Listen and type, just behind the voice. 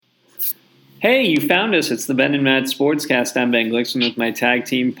Hey, you found us. It's the Ben and Matt Sportscast. I'm Ben Glickson with my tag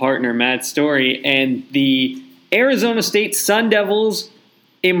team partner, Matt Story. And the Arizona State Sun Devils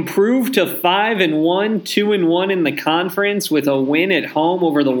improved to 5-1, 2-1 in the conference with a win at home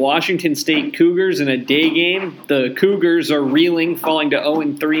over the Washington State Cougars in a day game. The Cougars are reeling, falling to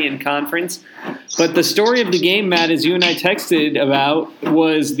 0-3 in conference. But the story of the game, Matt, as you and I texted about,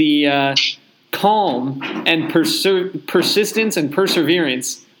 was the calm and persistence and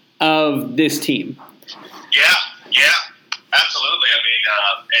perseverance of this team. Yeah, absolutely. I mean,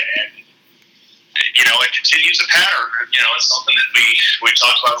 it continues a pattern. It's something that we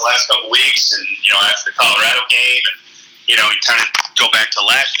talked about the last couple of weeks, and after the Colorado game, and you kind of go back to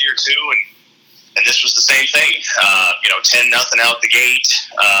last year too, and this was the same thing. 10-0 out the gate.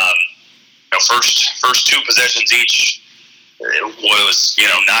 First two possessions each was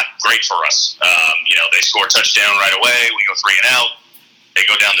not great for us. They score a touchdown right away. We go 3 and out. They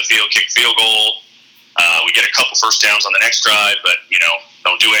go down the field, kick field goal. We get a couple first downs on the next drive, but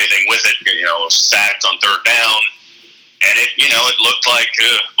don't do anything with it. Sacked on third down, and it looked like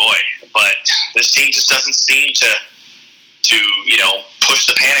boy. But this team just doesn't seem to push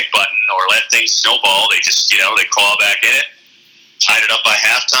the panic button or let things snowball. They just they claw back in it, tied it up by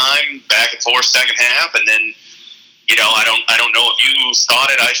halftime, back and forth second half, and then I don't know if you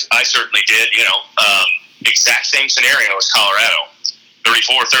thought it. I certainly did. Exact same scenario as Colorado.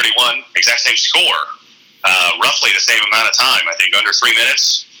 34-31, exact same score, roughly the same amount of time. I think under 3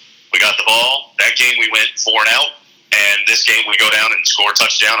 minutes, we got the ball. That game we went 4 and out, and this game we go down and score a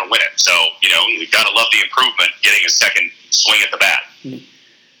touchdown and win it. So, we've got to love the improvement, getting a second swing at the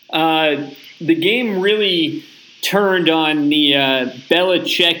bat. The game really turned on the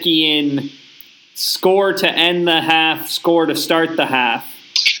Belichickian score to end the half, score to start the half.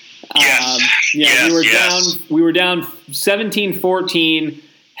 We were down 17-14,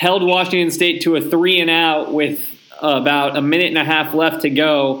 held Washington State to a 3 and out with about a minute and a half left to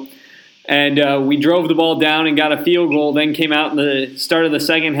go, and we drove the ball down and got a field goal, then came out in the start of the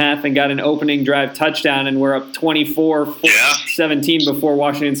second half and got an opening drive touchdown, and we're up 24-17 before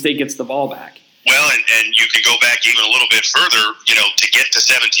Washington State gets the ball back. Well, and you can go back even a little bit further, to get to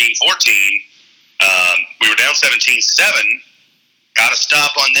 17-14, we were down 17-7, got a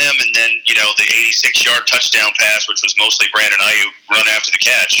stop on them, and then, the 86-yard touchdown pass, which was mostly Brandon Ayuk run after the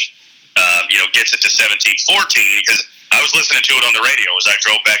catch, gets it to 17-14, because I was listening to it on the radio as I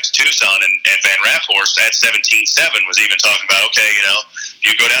drove back to Tucson, and Van Raphorst at 17-7 was even talking about, okay,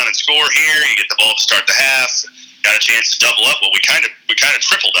 you go down and score here, you get the ball to start the half, got a chance to double up. Well, we kind of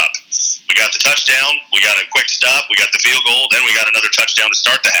tripled up. We got the touchdown, we got a quick stop, we got the field goal, then we got another touchdown to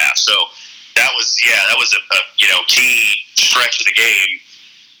start the half. So that was a key stretch of the game,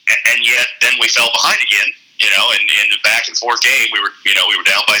 and yet then we fell behind again. And in the back and forth game, we were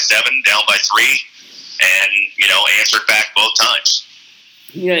down by 7, down by 3, and answered back both times.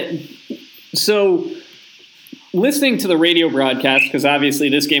 Yeah. So listening to the radio broadcast, because obviously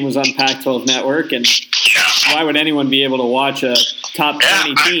this game was on Pac-12 Network, and why would anyone be able to watch a top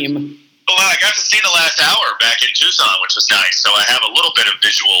 20 team? Well, I got to see the last hour back in Tucson, which was nice. So I have a little bit of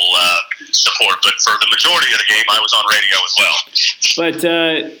visual support, but for the majority of the game, I was on radio as well. But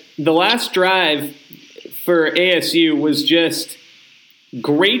the last drive for ASU was just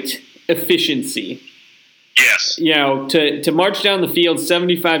great efficiency. Yes. To march down the field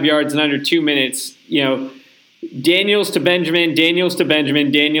 75 yards in under 2 minutes, Daniels to Benjamin, Daniels to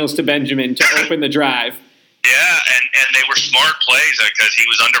Benjamin, Daniels to Benjamin to open the drive. Yeah, and they were smart plays because he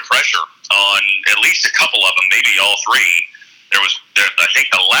was under pressure on at least a couple of them, maybe all three. I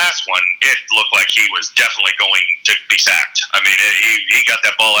think the last one, it looked like he was definitely going to be sacked. I mean, he got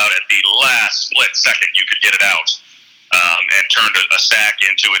that ball out at the last split second you could get it out, and turned a sack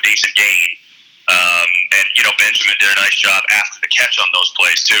into a decent gain. And Benjamin did a nice job after the catch on those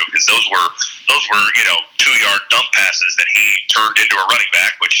plays too, because those were 2-yard dump passes that he turned into a running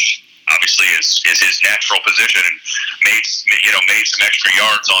back, which obviously is his natural position, and made some extra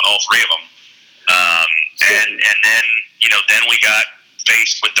yards on all three of them. Then we got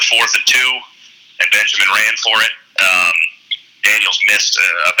faced with the 4th and 2, and Benjamin ran for it. Daniels missed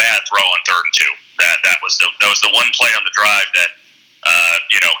a bad throw on 3rd and 2. That was the one play on the drive that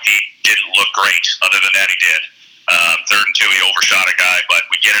he didn't look great. Other than that, he did. 3rd and 2, he overshot a guy, but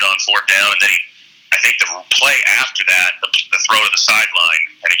we get it on 4th down, and then I think the play after that, the throw to the sideline,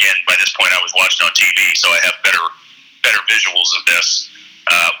 and again, by this point I was watching on TV, so I have better visuals of this,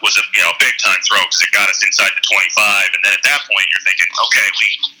 was a big time throw because it got us inside the 25, and then at that point you're thinking, okay,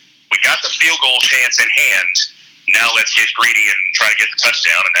 we got the field goal chance in hand, now let's get greedy and try to get the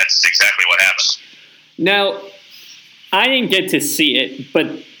touchdown, and that's exactly what happened. Now, I didn't get to see it, but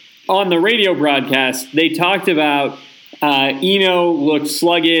on the radio broadcast, they talked about Eno looked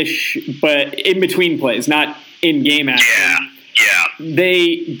sluggish, but in between plays, not in game action. Yeah.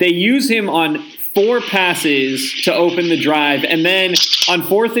 They use him on 4 passes to open the drive, and then on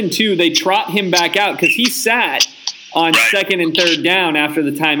 4th and 2, they trot him back out because he sat on 2nd and 3rd down after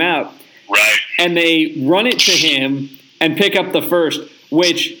the timeout. Right. And they run it to him and pick up the first,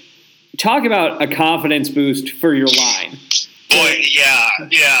 which, talk about a confidence boost for your line. Boy, yeah. I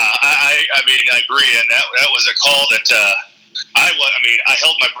mean, I agree, and that was a call that I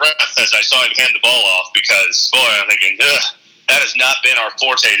held my breath as I saw him hand the ball off because, boy, I'm thinking, that has not been our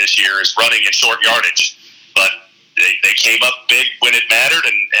forte this year is running in short yardage. But they came up big when it mattered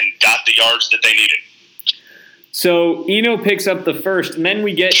and got the yards that they needed. So Eno picks up the first, and then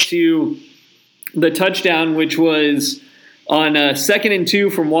we get to the touchdown, which was on 2nd and 2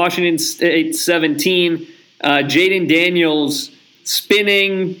 from Washington State 17. Jaden Daniels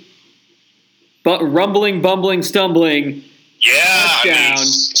spinning, rumbling, bumbling, stumbling. Yeah, touchdown. I mean,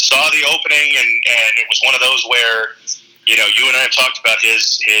 saw the opening, and it was one of those where, you and I have talked about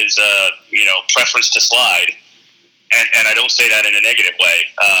his preference to slide. And I don't say that in a negative way.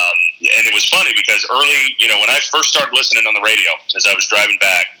 And it was funny because early, when I first started listening on the radio as I was driving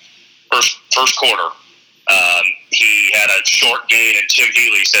back, first quarter, he had a short gain, and Tim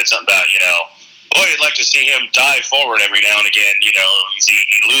Healy said something about, boy, I'd like to see him dive forward every now and again. He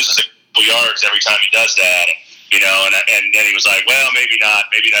loses a couple yards every time he does that. And then he was like, well, maybe not.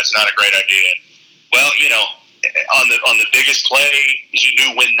 Maybe that's not a great idea. Well, on the biggest play, he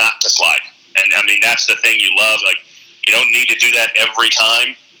knew when not to slide. And I mean, that's the thing you love. Like, you don't need to do that every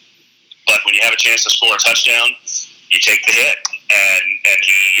time, but when you have a chance to score a touchdown, you take the hit. And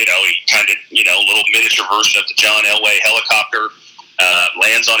he kind of, a little miniature version of the John Elway helicopter,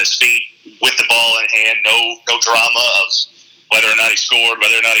 lands on his feet with the ball in hand. No drama of whether or not he scored,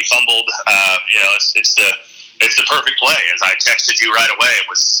 whether or not he fumbled. It's the perfect play. As I texted you right away, it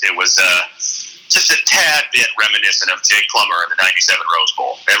was just a tad bit reminiscent of Jake Plummer in the '97 Rose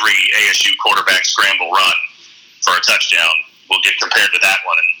Bowl. Every ASU quarterback scramble run for a touchdown will get compared to that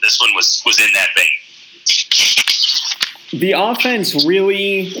one, and this one was in that vein. The offense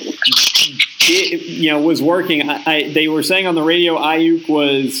really, was working. They were saying on the radio Ayuk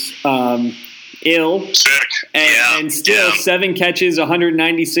was ill, sick, and still 7 catches,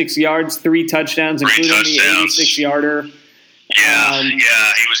 196 yards, 3 touchdowns, including the 86-yarder. Yeah,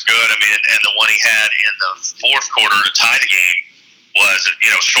 he was good. I mean, and the one he had in the fourth quarter to tie the game was,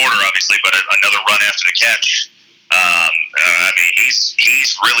 shorter, obviously, but another run after the catch. I mean,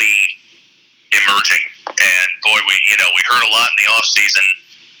 he's really emerging. And boy, we heard a lot in the offseason,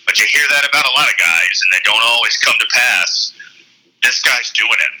 but you hear that about a lot of guys, and they don't always come to pass. This guy's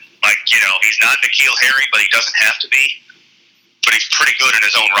doing it. Like, he's not N'Keal Harry, but he doesn't have to be. But he's pretty good in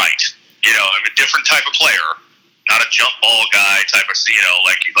his own right. I'm a different type of player. Not a jump ball guy type of,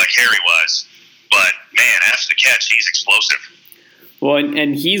 like Harry was. But, man, after the catch, he's explosive. Well,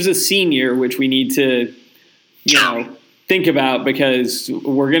 and he's a senior, which we need to, think about because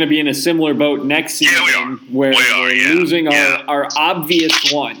we're going to be in a similar boat next season where we're losing our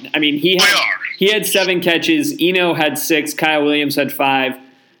obvious one. I mean, he had 7 catches. Eno had 6. Kyle Williams had 5.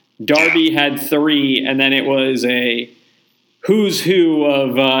 Darby had 3. And then it was a who's who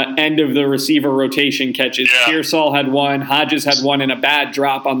of end of the receiver rotation catches. Yeah. Pearsall had 1. Hodges had 1 and a bad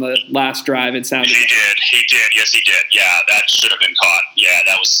drop on the last drive. It sounded. He did. Yes, he did. Yeah, that should have been caught. Yeah,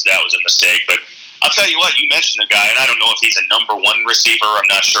 that was a mistake. But I'll tell you what, you mentioned the guy, and I don't know if he's a number 1 receiver. I'm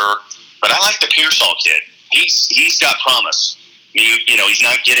not sure, but I like the Pearsall kid. He's got promise. He's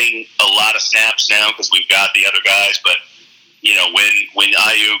not getting a lot of snaps now because we've got the other guys, but. When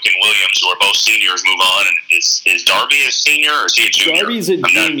Ayuk and Williams, who are both seniors, move on, and is Darby a senior or is he a junior? Darby's a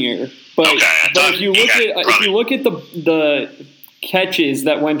junior, but if you look at the catches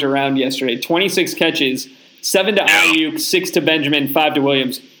that went around yesterday, 26 catches, 7 to Ayuk, 6 to Benjamin, 5 to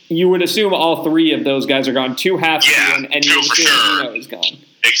Williams. You would assume all 3 of those guys are gone. 2 have to, and you would assume Eno is gone.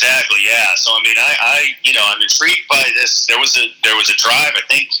 Exactly, yeah. So I mean, I'm intrigued by this. There was a drive, I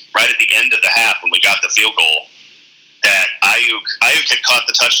think, right at the end of the half when we got the field goal. That Ayuk had caught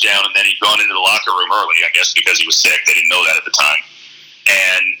the touchdown, and then he'd gone into the locker room early, I guess because he was sick. They didn't know that at the time.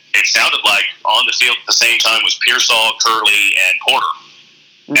 And it sounded like on the field at the same time was Pearsall, Curley, and Porter.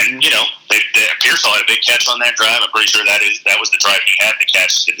 Mm-hmm. And, Pearsall had a big catch on that drive. I'm pretty sure that was the drive he had to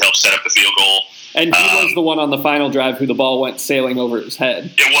catch. It helped set up the field goal. And he was the one on the final drive who the ball went sailing over his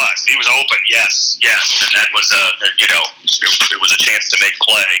head. It was. He was open, yes. And that was, it was a chance to make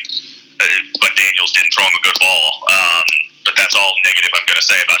play. But Daniels didn't throw him a good ball. But that's all negative I'm going to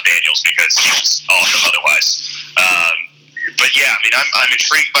say about Daniels because he's awesome otherwise. but yeah, I mean, I'm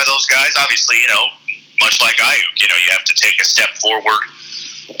intrigued by those guys. Obviously, much like Ayuk, you have to take a step forward,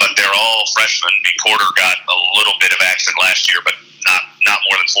 but they're all freshmen. I mean, Porter got a little bit of action last year, but not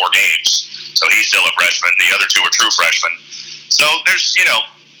more than 4 games. So he's still a freshman. The other 2 are true freshmen. So there's,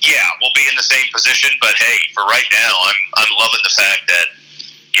 we'll be in the same position, but hey, for right now, I'm loving the fact that,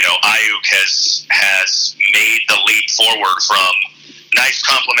 Ayuk has made the leap forward from nice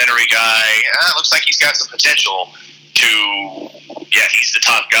complimentary guy, looks like he's got some potential, to, he's the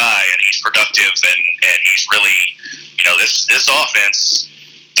top guy and he's productive and he's really, this offense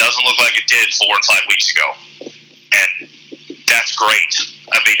doesn't look like it did 4 and 5 weeks ago. And that's great.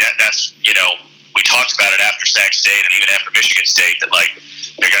 I mean, that's, we talked about it after Sac State and even after Michigan State that, like,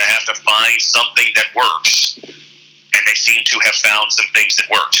 they're going to have to find something that works. And they seem to have found some things that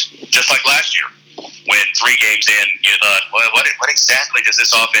worked. Just like last year, when 3 games in, you thought, well, what exactly does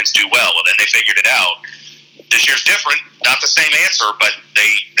this offense do well? Well, then they figured it out. This year's different. Not the same answer, but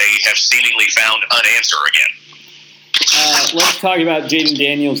they have seemingly found an answer again. Let's talk about Jaden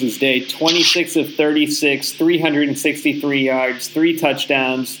Daniels' day. 26 of 36, 363 yards, 3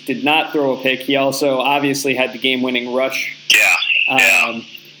 touchdowns, did not throw a pick. He also obviously had the game-winning rush. Yeah.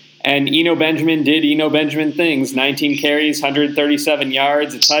 And Eno Benjamin did Eno Benjamin things. 19 carries, 137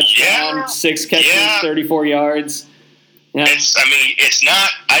 yards, a touchdown, 6 catches, 34 yards. Yeah. It's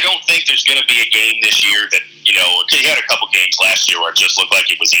not – I don't think there's going to be a game this year that, he had a couple games last year where it just looked like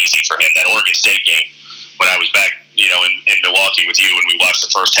it was easy for him. That Oregon State game when I was back, in Milwaukee with you and we watched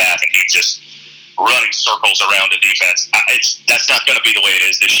the first half and he just running circles around the defense. That's not going to be the way it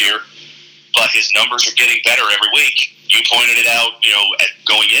is this year. But his numbers are getting better every week. You pointed it out,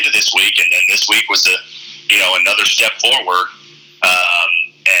 going into this week, and then this week was another step forward.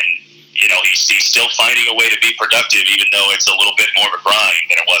 And he's still finding a way to be productive, even though it's a little bit more of a grind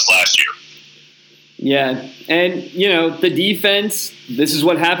than it was last year. Yeah, and the defense. This is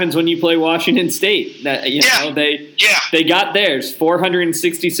what happens when you play Washington State. They got theirs,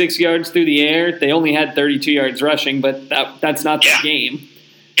 466 yards through the air. They only had 32 yards rushing, but that's not the game.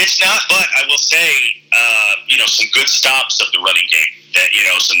 It's not, but I will say, some good stops of the running game. That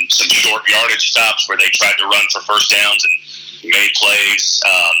some short yardage stops where they tried to run for first downs and made plays.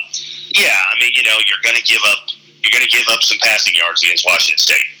 You're going to give up. You're going to give up some passing yards against Washington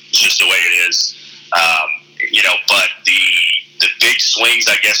State. It's just the way it is. But the big swings,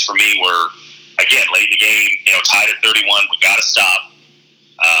 I guess, for me were again late in the game. Tied at 31. We got to stop.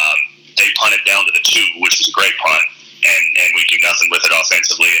 They punted down to the 2, which was a great punt. And we do nothing with it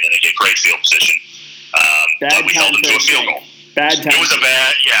offensively, and then they get great field position. But we held them to a field goal. It was a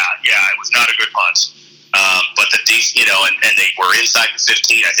bad, it was not a good punt. But and they were inside the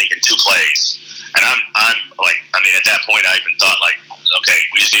 15, I think, in 2 plays. And I'm like, at that point, I even thought, like, okay,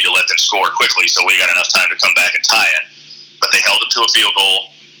 we just need to let them score quickly so we got enough time to come back and tie it. But they held them to a field goal,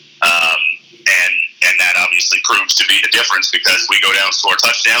 and that obviously proves to be the difference because we go down, score a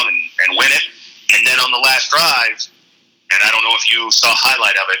touchdown, and win it. And then on the last drive, and I don't know if you saw a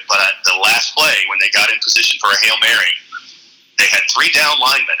highlight of it, but the last play when they got in position for a Hail Mary, they had 3 down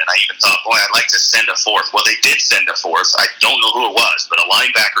linemen, and I even thought, boy, I'd like to send a 4th. Well, they did send a 4th. I don't know who it was, but a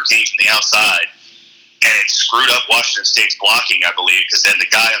linebacker came from the outside, and it screwed up Washington State's blocking, I believe, because then the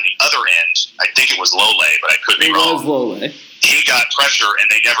guy on the other end, I think it was Lole, but I could be wrong. It was Lole. He got pressure, and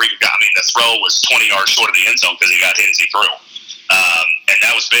they never even got – the throw was 20 yards short of the end zone because he got hit as he threw. And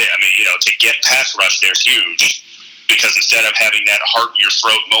that was big. To get pass rush there is huge. Because instead of having that heart in your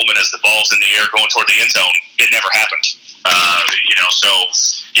throat moment as the ball's in the air going toward the end zone, it never happened. So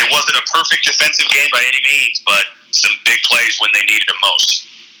it wasn't a perfect defensive game by any means, but some big plays when they needed them most.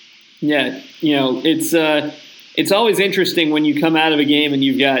 Yeah, it's always interesting when you come out of a game and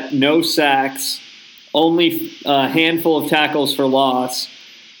you've got no sacks, only a handful of tackles for loss,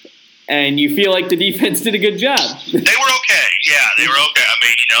 and you feel like the defense did a good job. They were okay. Yeah, they were okay.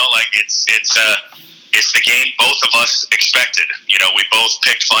 It's the game both of us expected. We both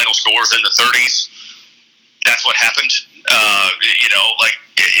picked final scores in the 30s. That's what happened.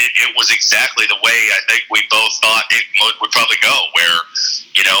 It was exactly the way I think we both thought it would probably go, where,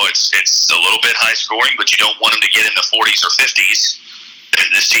 it's a little bit high scoring, but you don't want them to get in the 40s or 50s. And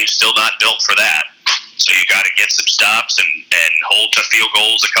this team's still not built for that. So you got to get some stops and hold to field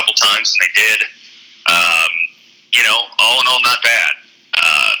goals a couple times, and they did. All in all, not bad.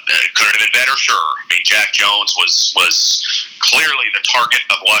 Could it have been better? Sure. Jack Jones was clearly the target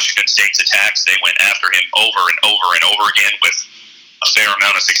of Washington State's attacks. They went after him over and over and over again with a fair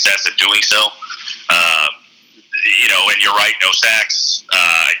amount of success at doing so. And you're right, no sacks.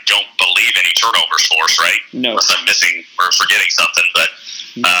 I don't believe any turnovers for us, right? No. Unless I'm missing or forgetting something. But,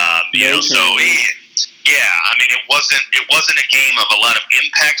 Yeah, I mean, it wasn't a game of a lot of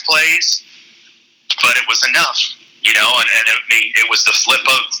impact plays, but it was enough, and I mean, it was the flip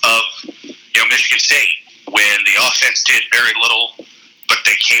of Michigan State when the offense did very little, but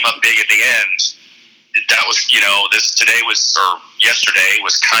they came up big at the end. That was, yesterday was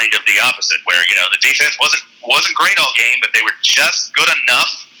kind of the opposite, where the defense wasn't great all game, but they were just good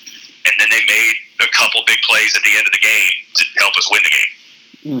enough, and then they made a couple big plays at the end of the game to help us win the game.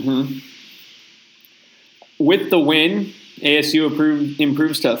 Mm-hmm. With the win, ASU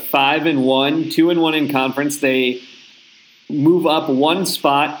improves to 5-1, 2-1 in conference. They move up one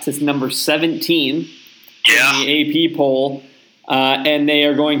spot to number 17 in the AP poll, and they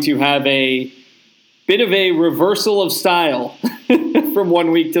are going to have a bit of a reversal of style from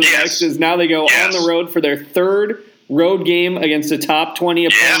 1 week to the next, as now they go on the road for their third road game against a top 20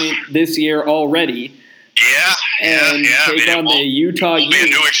 opponent this year already. And take on the Utah Utes. It'll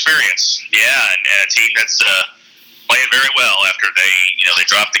be a new experience. And a team that's playing very well after they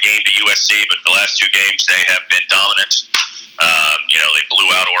dropped the game to USC, but the last two games they have been dominant. They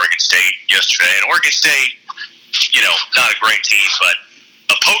blew out Oregon State yesterday, and Oregon State, not a great team, but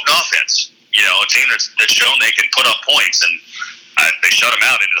a potent offense. A team that's shown they can put up points, and they shut them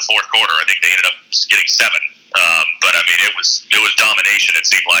out into the fourth quarter. I think they ended up getting 7. But I mean, it was domination. It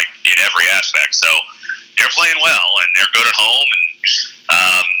seemed like in every aspect. So they're playing well, and they're good at home, and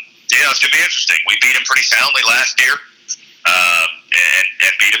it's going to be interesting. We beat them pretty soundly last year, and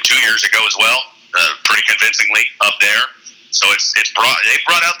beat them 2 years ago as well, pretty convincingly up there. So they've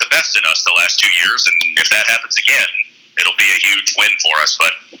brought out the best in us the last 2 years, and if that happens again, it'll be a huge win for us.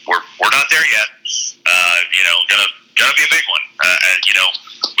 But we're not there yet. Gonna be a big one.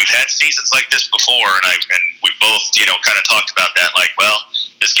 We've had seasons like this before, and we both kind of talked about that. Like, well,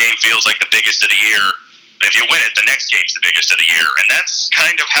 this game feels like the biggest of the year. But if you win it, the next game's the biggest of the year, and that's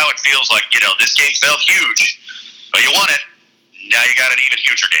kind of how it feels like. This game felt huge, but you won it. Now you got an even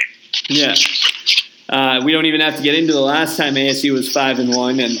huger game. Yeah. We don't even have to get into the last time ASU was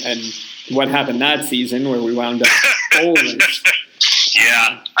 5-1 and what happened that season where we wound up bowling. This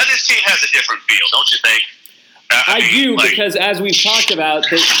team has a different feel, don't you think? I do, because as we've talked about,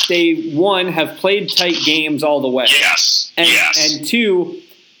 they one, have played tight games all the way. Yes. And two,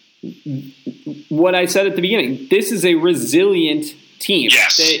 what I said at the beginning, this is a resilient team.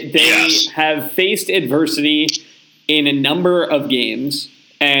 Yes. They have faced adversity in a number of games,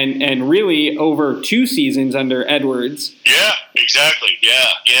 and really over 2 seasons under Edwards. Yeah, exactly. Yeah.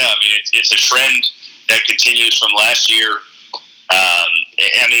 I mean, it's a trend that continues from last year.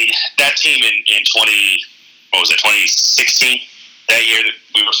 I mean, that team in 2016, that year that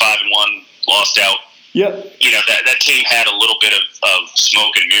we were 5-1, lost out. Yep. That team had a little bit of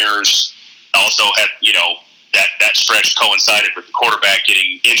smoke and mirrors. Also had, that stretch coincided with the quarterback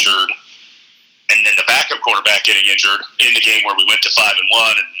getting injured, and then the backup quarterback getting injured in the game where we went to 5-1. And,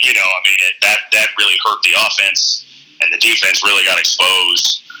 that really hurt the offense, and the defense really got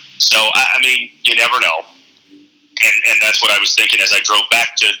exposed. So, I mean, you never know. And that's what I was thinking as I drove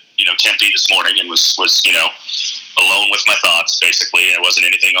back to, Tempe this morning and was alone with my thoughts, basically. And it wasn't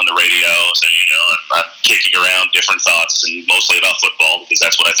anything on the radio. So, I'm kicking around different thoughts, and mostly about football, because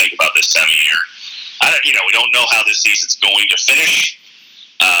that's what I think about this time of year. We don't know how this season's going to finish.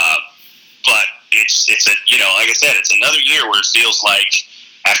 But it's like I said, it's another year where it feels like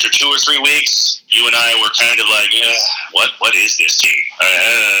after 2 or 3 weeks, you and I were kind of like, what is this team?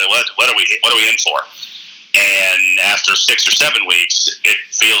 What are we in for? And after 6 or 7 weeks, it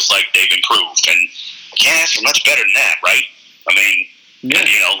feels like they've improved. And I can't ask for much better than that, right? I mean,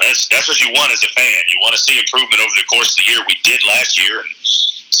 that's what you want as a fan. You want to see improvement over the course of the year. We did last year, and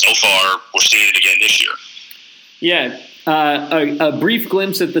so far we're seeing it again this year. Yeah, a brief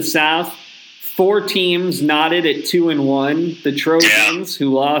glimpse at the South. 4 teams knotted at 2-1. The Trojans,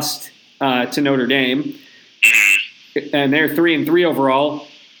 who lost to Notre Dame, and they're 3-3 overall.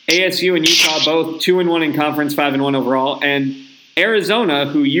 ASU and Utah both 2-1 in conference, 5-1 overall, and Arizona,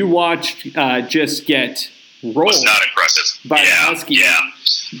 who you watched just get rolled. Was not impressive. By the Huskies. Yeah,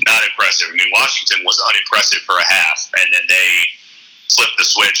 not impressive. I mean, Washington was unimpressive for a half, and then they flipped the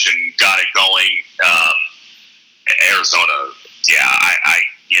switch and got it going. Arizona,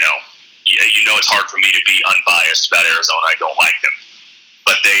 it's hard for me to be unbiased about Arizona. I don't like them.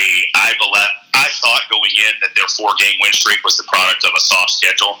 But I thought going in that their 4-game win streak was the product of a soft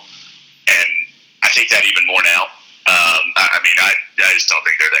schedule, and I think that even more now. I just don't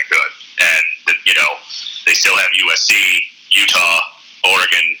think they're that good. And, they still have USC, Utah,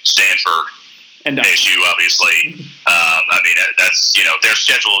 Oregon, Stanford, and ASU, obviously. That's, their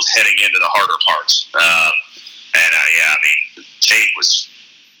schedule is heading into the harder parts. Tate was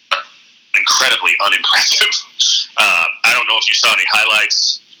incredibly unimpressive. I don't know if you saw any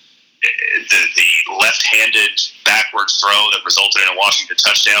highlights. The left-handed backwards throw that resulted in a Washington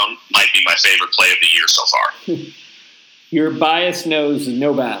touchdown might be my favorite play of the year so far. Your bias knows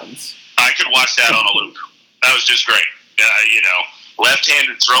no bounds. I could watch that on a loop. That was just great.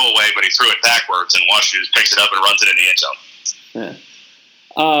 Left-handed throwaway, but he threw it backwards, and Washington just picks it up and runs it in the end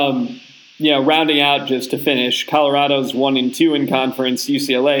zone. Rounding out just to finish, Colorado's 1-2 in conference.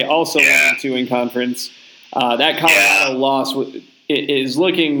 UCLA also 1-2 in conference. That Colorado loss is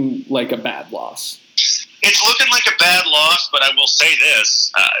looking like a bad loss. It's looking like a bad loss, but I will say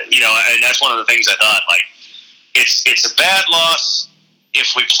this, and that's one of the things I thought. Like, it's a bad loss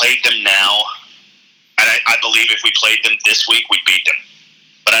if we played them now. And I believe if we played them this week, we'd beat them.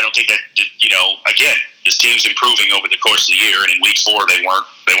 But I don't think that, again, this team's improving over the course of the year, and in week 4 they weren't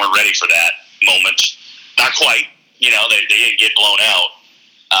ready for that moment. Not quite. They didn't get blown out.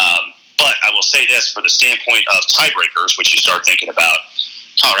 But I will say this, for the standpoint of tiebreakers, which you start thinking about,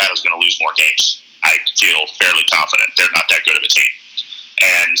 Colorado's going to lose more games. I feel fairly confident. They're not that good of a team.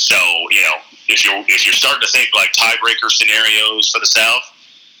 And so, if you're starting to think like tiebreaker scenarios for the South,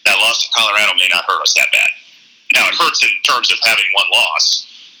 that loss to Colorado may not hurt us that bad. Now, it hurts in terms of having one loss,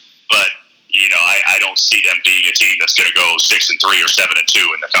 but, I don't see them being a team that's going to go 6-3 or 7-2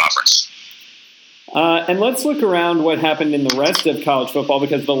 in the conference. And let's look around what happened in the rest of college football,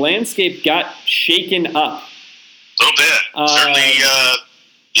 because the landscape got shaken up. A little bit. Certainly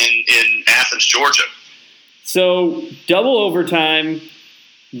in Athens, Georgia. So, double overtime,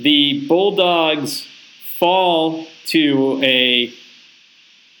 the Bulldogs fall to a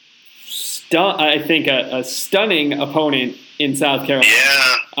stunning opponent in South Carolina.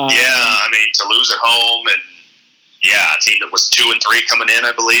 To lose at home, and a team that was 2-3 coming in,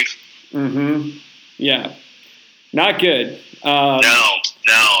 I believe. Mm-hmm. Yeah, not good.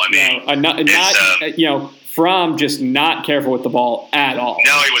 Fromm just not careful with the ball at all.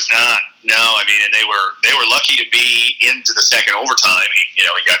 No, he was not. No, and they were lucky to be into the second overtime. He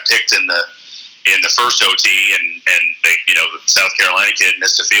got picked in the first OT, and they, the South Carolina kid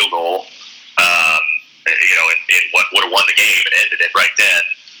missed a field goal. In what would have won the game and ended it right then.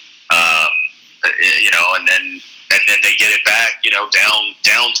 And then they get it back,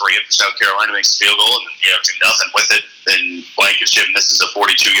 down 3 if South Carolina makes a field goal, and do nothing with it. Then Blankenship misses a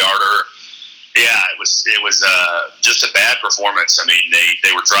 42-yarder. Yeah, it was just a bad performance.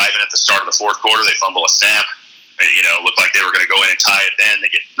 They were driving at the start of the fourth quarter. They fumble a snap. Looked like they were going to go in and tie it. Then they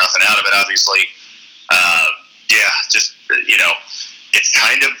get nothing out of it, obviously.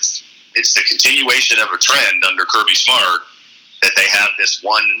 It's the continuation of a trend under Kirby Smart that they have this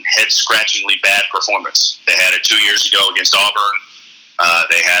one head-scratchingly bad performance. They had it 2 years ago against Auburn.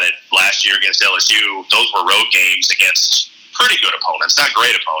 They had it last year against LSU. Those were road games against pretty good opponents, not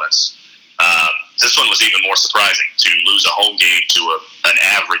great opponents. This one was even more surprising, to lose a home game to an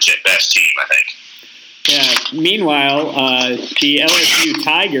average-at-best team, I think. Yeah. Meanwhile, the LSU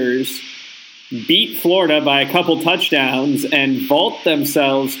Tigers beat Florida by a couple touchdowns and vault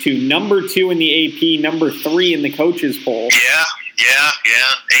themselves to number 2 in the AP, number 3 in the coaches poll. Yeah.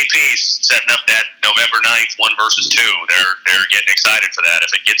 AP's setting up that November 9th 1 versus 2. They're getting excited for that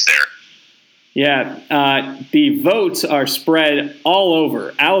if it gets there. Yeah, the votes are spread all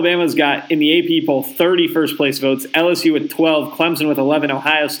over. Alabama's got, in the AP poll, 30 first-place votes. LSU with 12, Clemson with 11,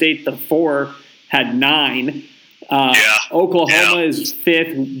 Ohio State, the 4, had 9. Oklahoma is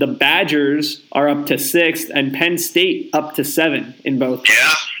 5th. The Badgers are up to 6th, and Penn State up to 7 in both.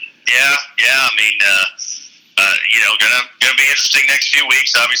 Yeah. Gonna be interesting next few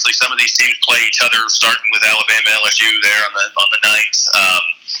weeks. Obviously, some of these teams play each other, starting with Alabama, LSU there on the 9th.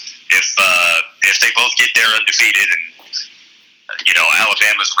 If they both get there undefeated, and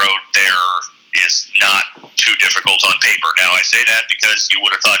Alabama's road there is not too difficult on paper. Now, I say that because you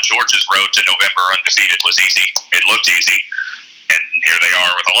would have thought Georgia's road to November undefeated was easy. It looked easy, and here they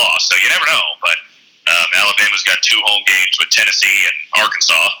are with a loss. So you never know, but Alabama's got 2 home games with Tennessee and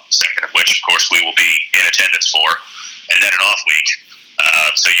Arkansas, second of which, of course, we will be in attendance for, and then an off week.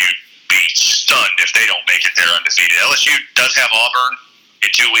 So you'd be stunned if they don't make it there undefeated. LSU does have Auburn in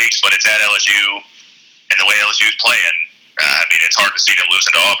 2 weeks, but it's at LSU, and the way LSU's playing, it's hard to see them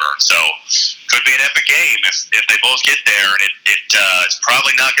losing to Auburn. So could be an epic game if they both get there, and it's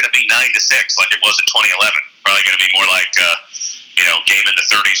probably not going to be 9-6 like it was in 2011. Probably going to be more like game in the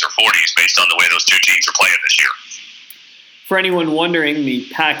 30s or 40s based on the way those two teams are playing this year. For anyone wondering, the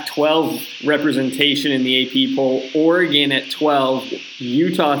Pac-12 representation in the AP poll: Oregon at 12,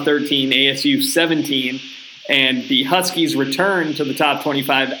 Utah 13, ASU 17, and the Huskies return to the top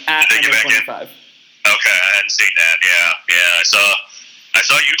 25 at number 25. Okay, I hadn't seen that. Yeah. I I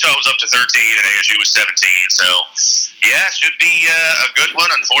saw Utah was up to 13 and ASU was 17. So, yeah, it should be a good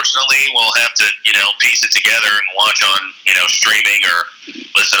one. Unfortunately, we'll have to, piece it together and watch on, streaming or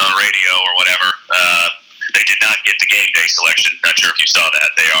listen on radio or whatever. They did not get the game day selection. Not sure if you saw that.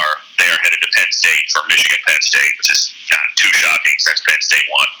 They are headed to Penn State for Michigan Penn State, which is kind of too shocking since Penn State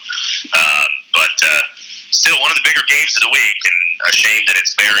won. But still one of the bigger games of the week, and a shame that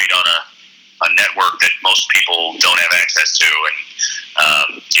it's buried on a network that most people don't have access to. And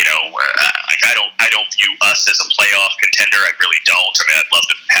I don't view us as a playoff contender. I really don't. I mean, I'd love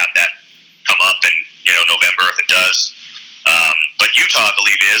to have that come up in November if it does. But Utah, I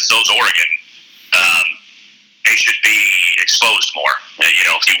believe, is. So's Oregon. They should be exposed more.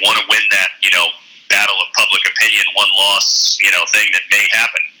 If you want to win that, battle of public opinion, one loss, thing that may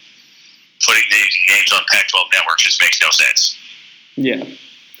happen, putting these games on Pac-12 networks just makes no sense. Yeah.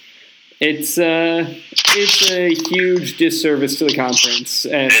 It's a huge disservice to the conference,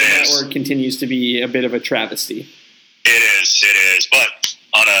 and the network continues to be a bit of a travesty. It is. But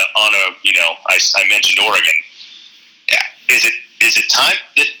on a I mentioned Oregon. Yeah. Is it time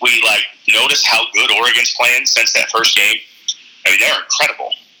that we notice how good Oregon's playing since that first game? I mean, they're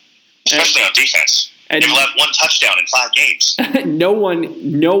incredible, especially on defense. They've allowed one touchdown in 5 games. No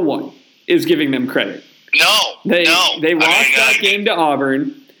one is giving them credit. They lost that game to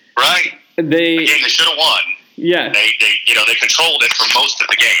Auburn. Right. The game they should have won. Yeah. They controlled it for most of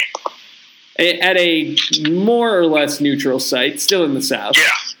the game. At a more or less neutral site, still in the South.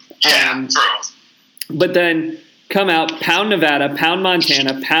 Yeah, true. But then come out, pound Nevada, pound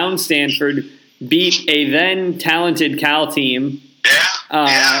Montana, pound Stanford, beat a then talented Cal team.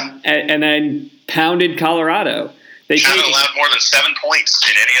 And then pounded Colorado. They haven't allowed more than 7 points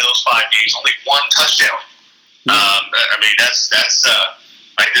in any of those 5 games. Only 1 touchdown. I mean, that's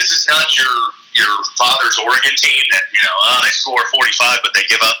this is not your father's Oregon team that they score 45 but they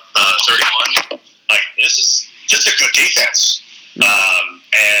give up 31. This is just a good defense. And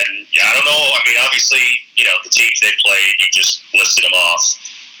I don't know. I mean, obviously, the teams they played, you just listed them off,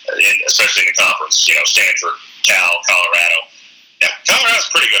 especially in the conference. Stanford, Cal, Colorado. Now, Colorado's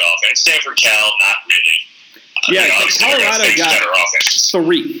pretty good offense. Stanford, Cal, not really. Colorado got better offense.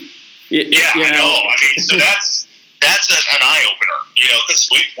 3. I know. I mean, so that's an eye opener. Because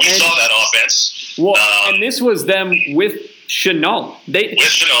we saw that offense. Well, and this was them with Chenault. They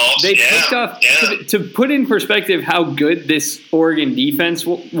picked off to put in perspective how good this Oregon defense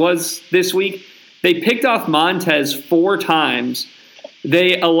was this week. They picked off Montez 4 times.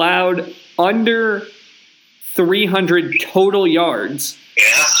 They allowed under 300 total yards. Yeah.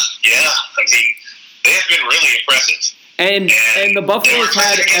 I mean, they have been really impressive. And the Buffaloes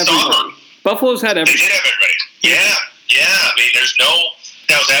had everybody. Buffaloes had everybody. They did have everybody. Yeah. I mean,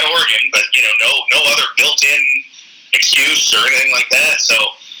 that was at Oregon, but no other built-in excuse or anything like that. So,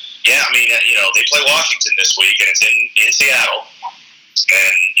 yeah, I mean, they play Washington this week, and it's in Seattle.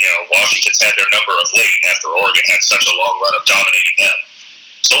 And, Washington's had their number of late after Oregon had such a long run of dominating them.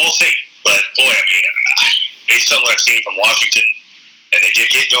 So we'll see. But, boy, I mean, based on what I've seen from Washington, and they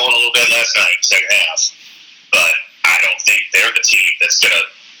did get going a little bit last night, second half, but I don't think they're the team that's going to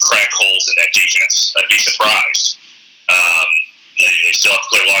crack holes in that defense. I'd be surprised. They still have to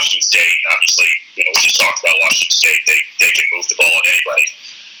play Washington State. Obviously, we just talked about Washington State. They can move the ball on anybody.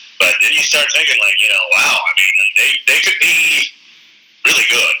 But then you start thinking, wow, I mean, they could be really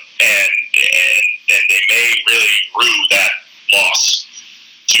good, and they may really rue that loss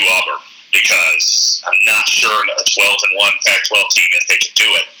to Auburn, because I'm not sure a 12-1 Pac-12 team, if they can do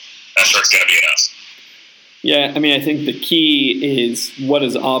it, I'm sure it's going to be enough. Yeah, I mean, I think the key is, what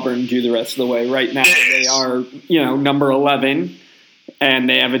does Auburn do the rest of the way? Right now, they are, number 11, and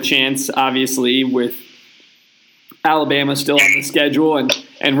they have a chance, obviously, with Alabama still on the schedule,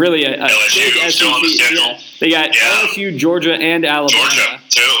 and really a LSU big still on the schedule. Yeah. They got LSU, Georgia, and Alabama. Georgia,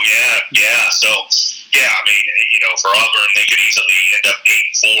 too, yeah. So, I mean, for Auburn, they could easily end up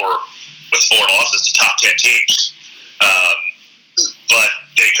 8-4 with 4 losses to top 10 teams. But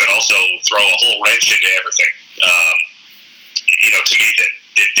they could also throw a whole wrench into everything. To me,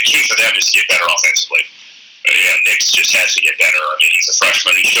 the key for them is to get better offensively. Nick just has to get better. I mean, he's a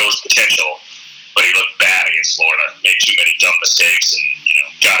freshman. He shows potential, but he looked bad against Florida. Made too many dumb mistakes, and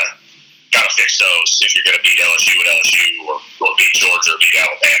gotta fix those if you're going to beat LSU at LSU or beat Georgia or beat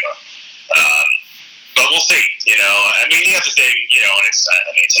Alabama. But we'll see. I mean, the other thing, and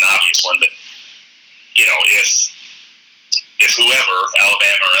it's an obvious one, but if whoever,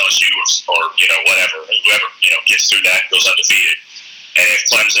 Alabama or LSU or whatever, whoever gets through that goes undefeated, and if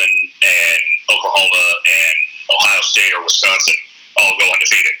Clemson and Oklahoma and Ohio State or Wisconsin all go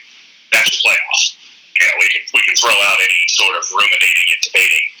undefeated, that's the playoffs. we can throw out any sort of ruminating and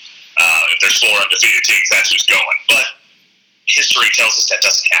debating. If there's 4 undefeated teams, that's who's going. But history tells us that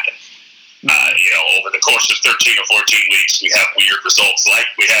doesn't happen. Over the course of 13 or 14 weeks, we have weird results like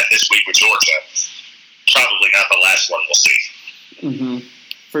we had this week with Georgia. Probably not the last one we'll see. Mm-hmm.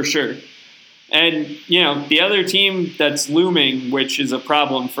 For sure. And, the other team that's looming, which is a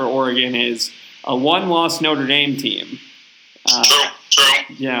problem for Oregon, is a one-loss Notre Dame team. True.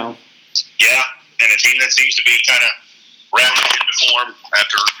 Yeah, and a team that seems to be kind of rounding into form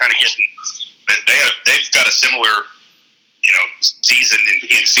after kind of getting – they've got a similar, season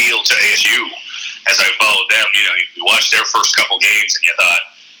in field to ASU as I followed them. You watched their first couple games and you thought,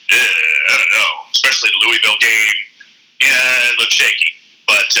 I don't know, especially the Louisville game, it looked shaky.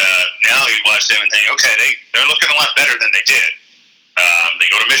 But now you watch them and think, okay, they're looking a lot better than they did. They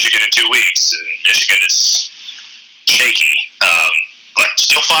go to Michigan in 2 weeks, and Michigan is shaky, but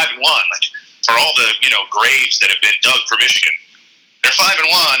still 5-1. Like, for all the graves that have been dug for Michigan, they're 5-1,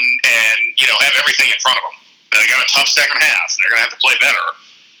 and have everything in front of them. They got a tough second half. They're going to have to play better.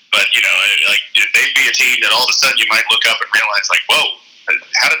 But they'd be a team that all of a sudden you might look up and realize, like, whoa,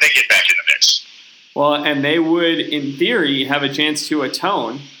 how did they get back in the mix? Well, and they would, in theory, have a chance to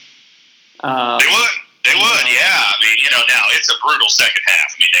atone. They would, yeah. I mean, now it's a brutal second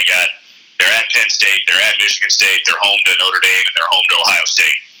half. I mean, they're at Penn State, they're at Michigan State, they're home to Notre Dame, and they're home to Ohio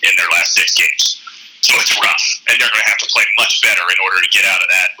State in their last 6 games. So it's rough, and they're going to have to play much better in order to get out of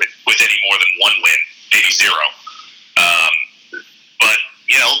that with any more than 1 win, maybe 0. But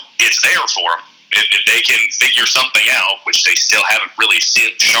it's there for them if they can figure something out, which they still haven't really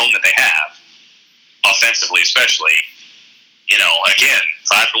shown that they have, offensively especially. Again,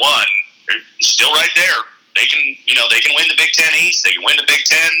 5-1, they're still right there. They can win the Big Ten East. They can win the Big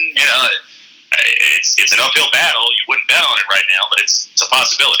Ten. It's an uphill battle. You wouldn't bet on it right now, but it's a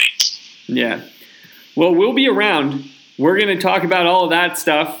possibility. Yeah. Well, we'll be around. We're going to talk about all of that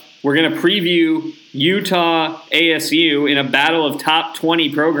stuff. We're going to preview Utah ASU in a battle of top 20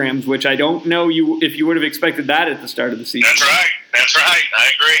 programs, which I don't know if you would have expected that at the start of the season. That's right.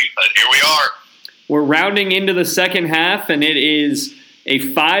 I agree. But here we are. We're rounding into the second half, and it is a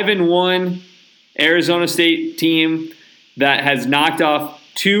 5-1 Arizona State team that has knocked off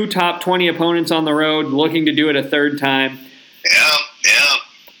 2 top 20 opponents on the road, looking to do it a third time. Yeah.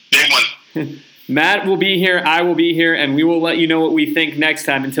 Big one. Matt will be here, I will be here, and we will let you know what we think next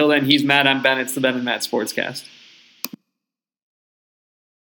time. Until then, he's Matt, I'm Ben. It's the Ben and Matt Sportscast.